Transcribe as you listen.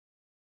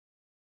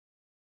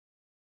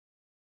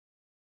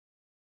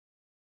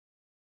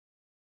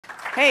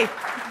Hey,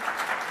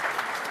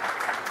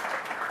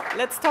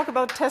 let's talk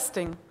about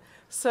testing.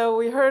 So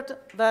we heard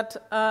that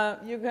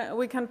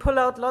we can pull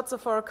out lots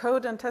of our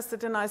code and test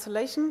it in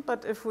isolation,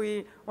 but if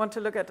we want to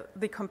look at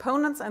the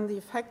components and the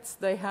effects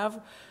they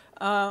have,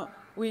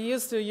 we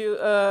used to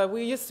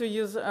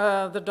use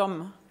the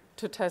DOM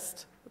to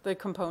test the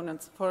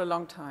components for a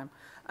long time.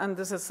 And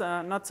this is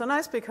not so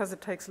nice because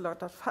it takes a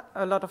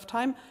lot of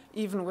time.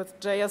 Even with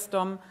JS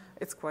DOM,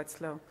 it's quite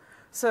slow.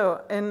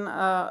 So in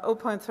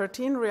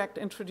 0.13, React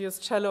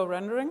introduced shallow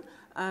rendering,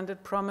 and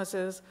it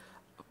promises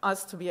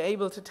us to be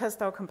able to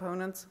test our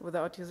components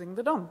without using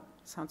the DOM.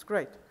 Sounds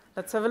great.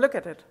 Let's have a look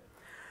at it.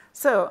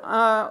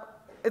 So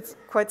it's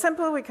quite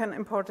simple. We can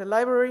import a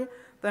library.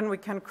 Then we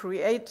can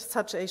create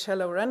such a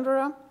shallow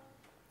renderer.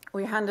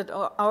 We hand it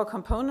our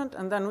component,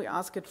 and then we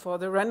ask it for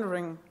the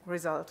rendering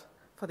result,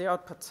 for the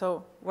output.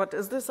 So what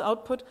is this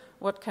output?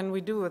 What can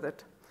we do with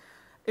it?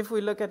 If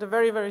we look at a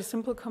very, very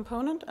simple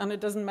component, and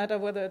it doesn't matter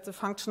whether it's a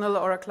functional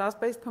or a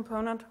class-based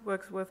component,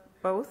 works with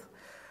both.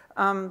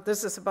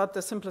 This is about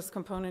the simplest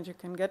component you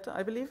can get,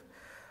 I believe.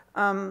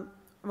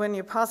 When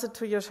you pass it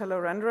to your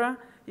shallow renderer,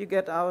 you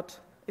get out,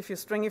 if you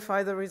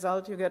stringify the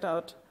result, you get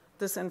out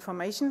this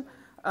information.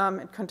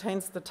 It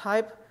contains the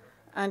type,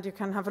 and you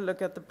can have a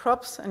look at the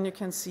props, and you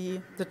can see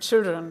the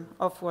children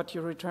of what you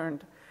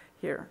returned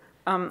here.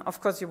 Of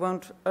course, you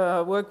won't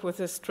work with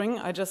this string.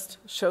 I just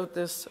showed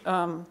this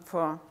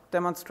for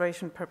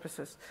demonstration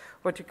purposes.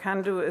 What you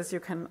can do is you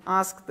can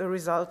ask the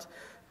result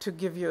to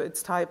give you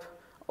its type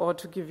or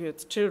to give you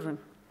its children.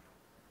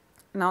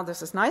 Now,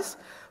 this is nice,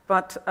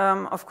 but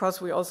of course,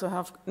 we also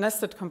have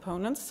nested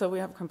components, so we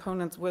have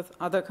components with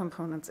other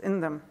components in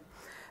them.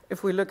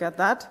 If we look at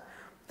that,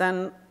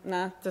 then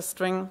the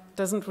string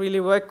doesn't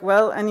really work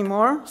well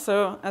anymore.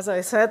 So as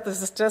I said,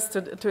 this is just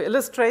to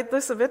illustrate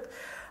this a bit.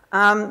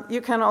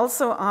 You can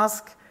also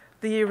ask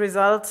the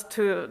result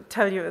to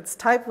tell you its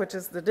type, which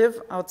is the div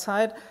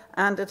outside,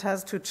 and it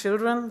has two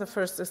children. The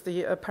first is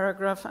the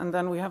paragraph, and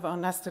then we have our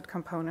nested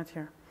component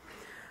here.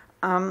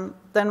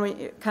 Then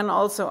we can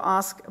also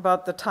ask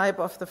about the type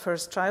of the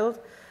first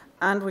child,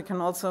 and we can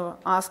also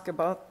ask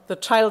about the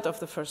child of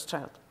the first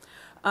child.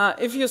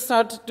 If you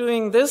start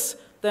doing this,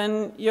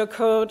 then your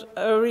code,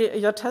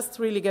 your tests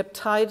really get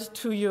tied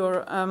to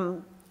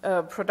your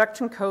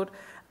production code.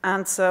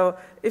 And so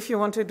if you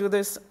want to do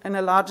this in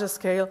a larger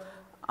scale,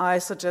 I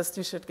suggest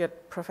you should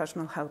get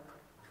professional help.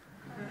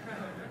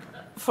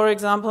 For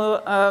example,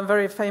 a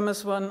very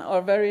famous one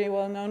or very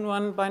well-known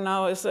one by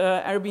now is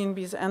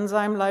Airbnb's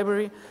enzyme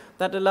library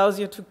that allows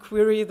you to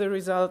query the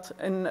result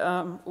in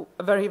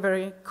very,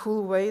 very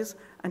cool ways,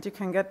 and you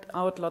can get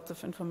out lots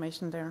of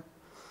information there.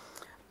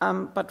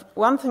 But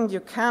one thing you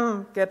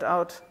can get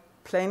out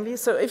plainly,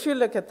 so if you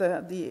look at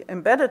the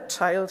embedded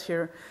child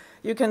here,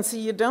 you can see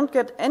you don't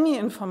get any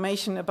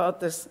information about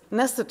this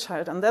nested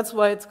child, and that's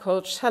why it's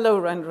called shallow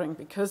rendering,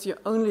 because you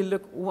only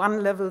look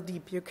one level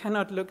deep. You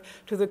cannot look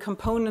to the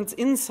components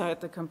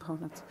inside the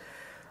components.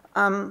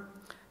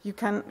 You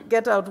can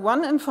get out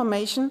one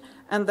information,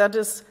 and that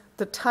is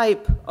the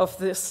type of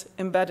this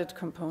embedded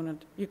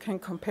component. You can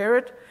compare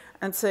it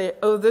and say,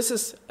 oh, this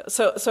is,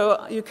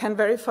 so you can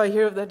verify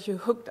here that you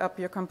hooked up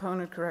your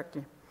component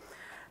correctly.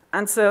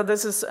 And so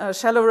this is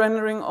shallow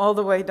rendering all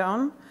the way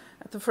down.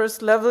 At the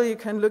first level, you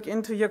can look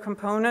into your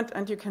component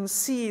and you can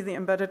see the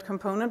embedded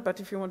component, but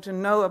if you want to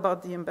know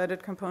about the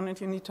embedded component,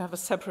 you need to have a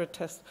separate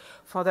test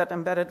for that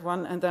embedded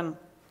one, and then,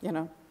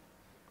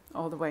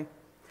 all the way.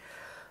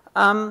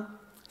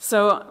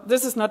 So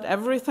this is not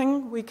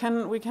everything we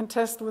can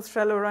test with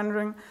shallow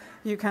rendering.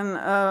 You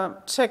can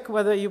check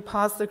whether you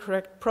pass the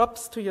correct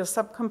props to your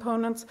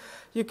subcomponents.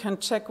 You can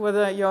check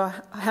whether your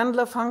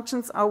handler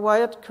functions are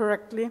wired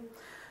correctly.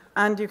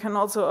 And you can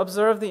also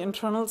observe the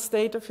internal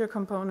state of your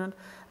component,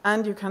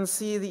 and you can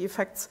see the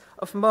effects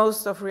of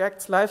most of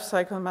React's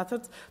lifecycle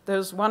methods.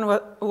 There's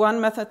one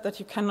method that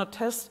you cannot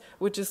test,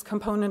 which is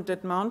component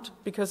did mount,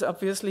 because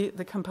obviously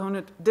the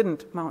component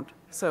didn't mount.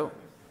 So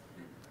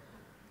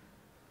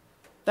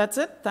that's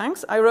it,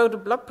 thanks. I wrote a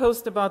blog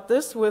post about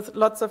this with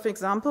lots of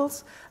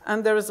examples,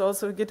 and there is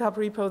also a GitHub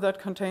repo that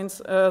contains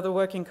the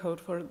working code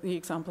for the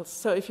examples.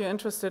 So if you're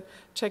interested,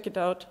 check it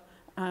out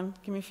and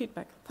give me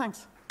feedback.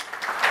 Thanks.